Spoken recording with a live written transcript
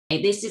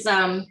This is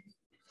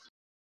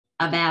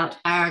about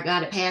our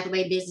guided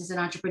pathway business and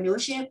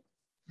entrepreneurship.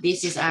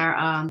 This is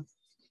our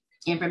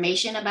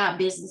information about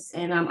business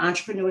and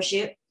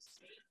entrepreneurship,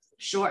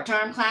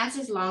 short-term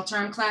classes,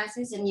 long-term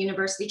classes, and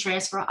university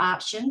transfer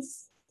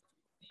options.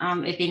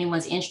 If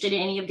anyone's interested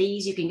in any of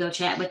these, you can go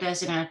chat with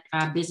us in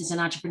our business and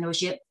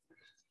entrepreneurship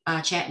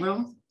chat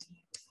room.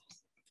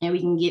 And we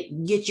can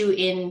get you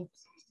in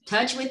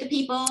touch with the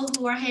people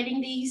who are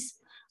heading these.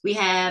 We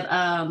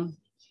have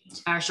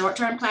our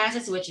short-term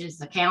classes, which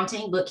is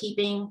accounting,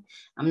 bookkeeping.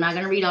 I'm not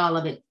going to read all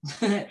of it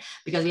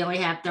because we only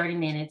have 30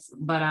 minutes,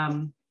 but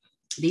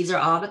these are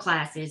all the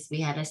classes.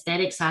 We have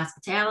aesthetics,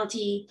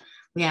 hospitality.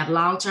 We have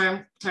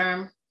long-term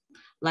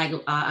like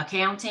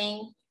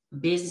accounting,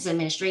 business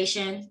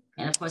administration.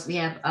 And of course we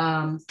have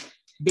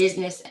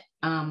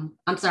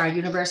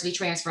university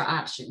transfer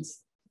options.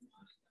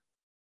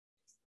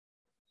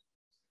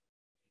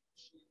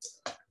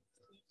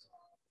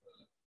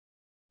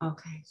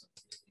 Okay.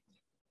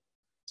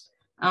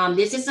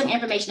 This is some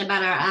information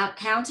about our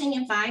accounting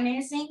and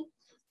financing.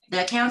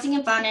 The accounting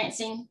and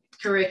financing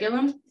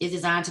curriculum is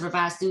designed to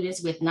provide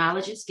students with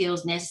knowledge and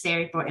skills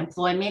necessary for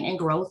employment and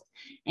growth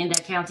in the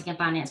accounting and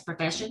finance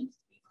profession.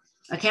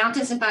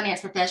 Accountants and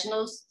finance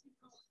professionals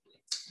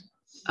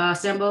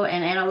assemble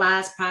and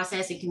analyze,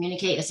 process, and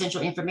communicate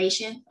essential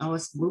information. Oh,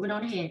 it's moving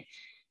on ahead.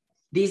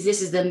 This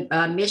is the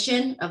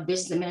mission of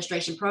business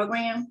administration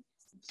program.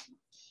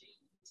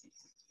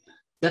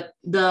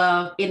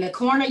 In the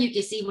corner, you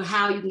can see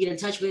how you can get in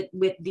touch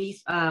with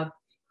these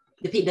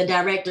the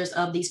directors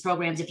of these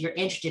programs if you're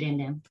interested in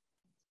them.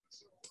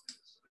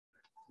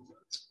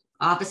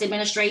 Office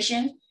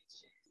administration.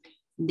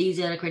 These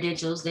are the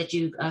credentials that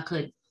you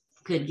could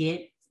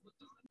get.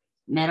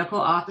 Medical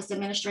office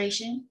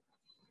administration.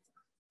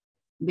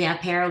 We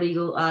have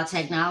paralegal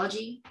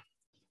technology,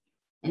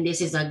 and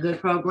this is a good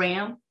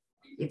program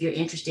if you're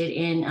interested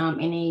in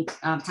any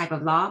type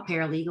of law,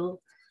 paralegal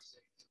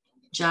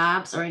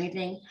jobs or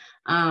anything.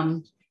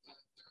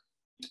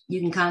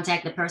 You can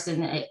contact the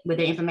person with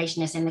the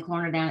information that's in the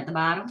corner down at the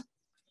bottom.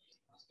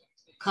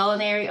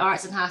 Culinary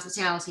arts and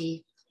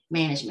hospitality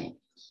management.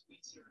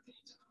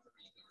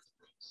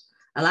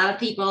 A lot of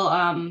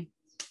people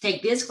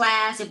take this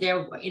class if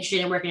they're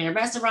interested in working in a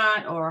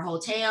restaurant or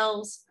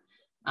hotels.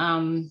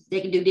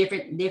 They can do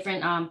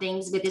different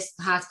things with this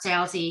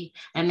hospitality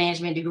and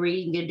management degree.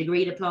 You can get a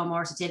degree, diploma,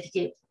 or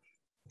certificate.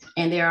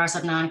 And there are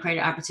some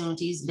non-credit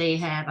opportunities. They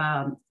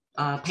have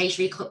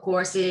pastry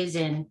courses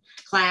and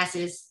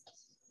classes,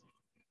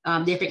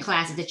 different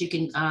classes that you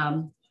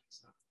can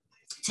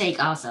take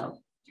also,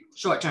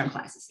 short-term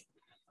classes.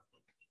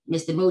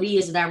 Mr. Moody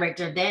is the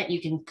director of that.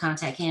 You can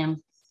contact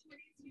him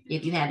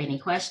if you have any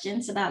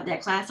questions about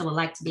that class or would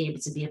like to be able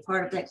to be a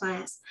part of that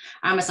class.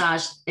 Our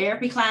massage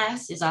therapy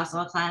class is also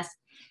a class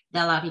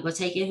that a lot of people are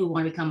taking who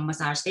want to become a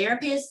massage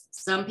therapist.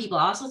 Some people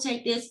also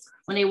take this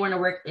when they want to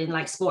work in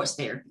like sports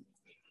therapy.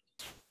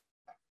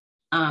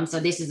 So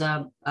this is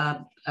a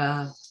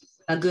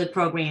good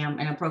program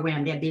and a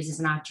program that business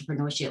and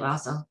entrepreneurship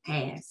also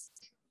has.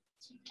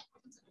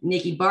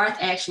 Nikki Barth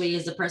actually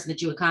is the person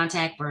that you would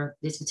contact for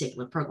this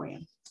particular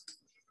program.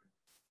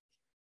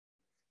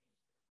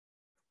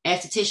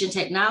 Esthetician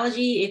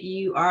technology, if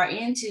you are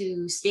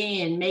into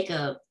skin,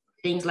 makeup,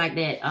 things like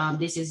that,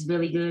 this is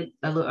really good,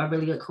 a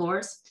really good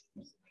course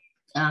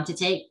to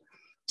take.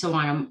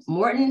 Tawana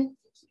Morton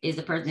is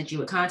the person that you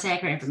would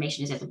contact. Her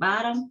information is at the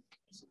bottom.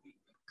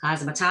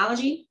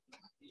 Cosmetology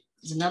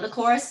is another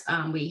course.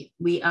 We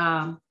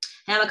have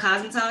a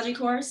cosmetology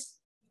course.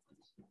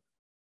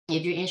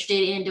 If you're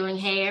interested in doing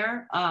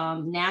hair,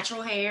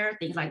 natural hair,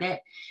 things like that,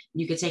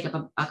 you could take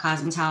up a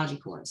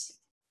cosmetology course.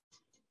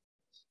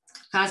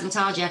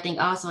 Cosmetology, I think,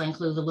 also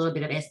includes a little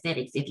bit of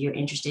aesthetics if you're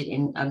interested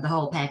in the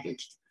whole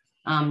package.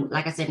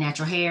 Like I said,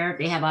 natural hair.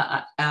 They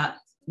have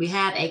we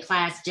have a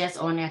class just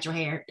on natural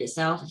hair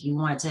itself. If you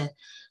want to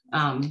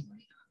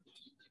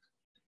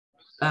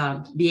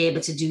be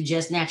able to do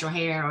just natural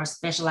hair or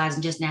specialize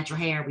in just natural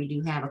hair, we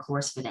do have a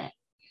course for that.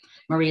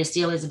 Maria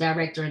Steele is the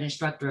director and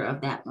instructor of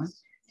that one.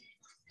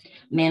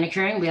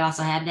 Manicuring, we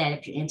also have that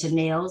if you're into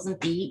nails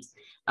and feet,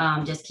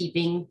 just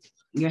keeping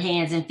your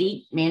hands and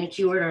feet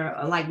manicured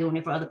or like doing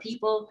it for other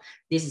people.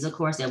 This is a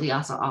course that we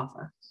also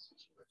offer.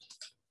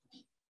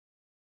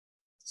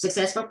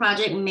 Successful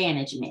project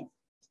management.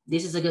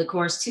 This is a good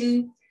course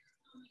too.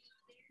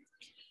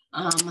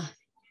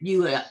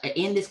 You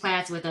in this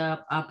class with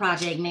a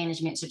project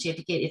management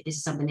certificate. If this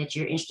is something that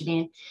you're interested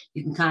in,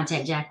 you can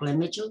contact Jacqueline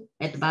Mitchell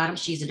at the bottom.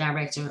 She's the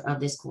director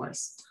of this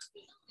course.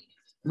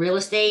 Real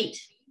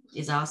estate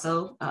is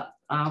also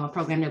a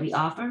program that we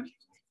offer.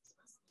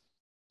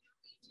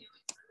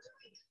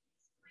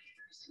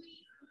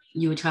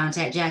 You would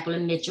contact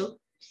Jacqueline Mitchell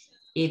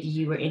if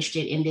you were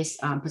interested in this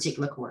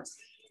particular course.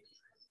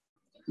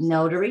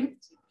 Notary.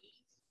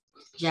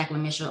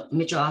 Jacqueline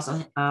Mitchell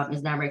also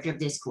is director of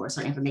this course.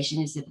 Her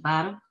information is at the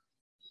bottom.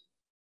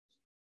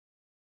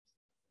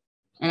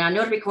 And our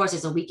notary course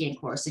is a weekend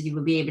course, so you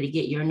will be able to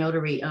get your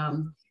notary.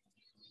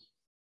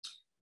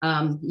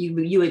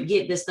 You would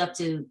get this stuff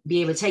to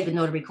be able to take the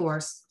notary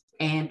course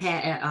and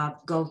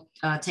go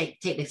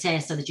take the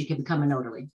test so that you can become a notary.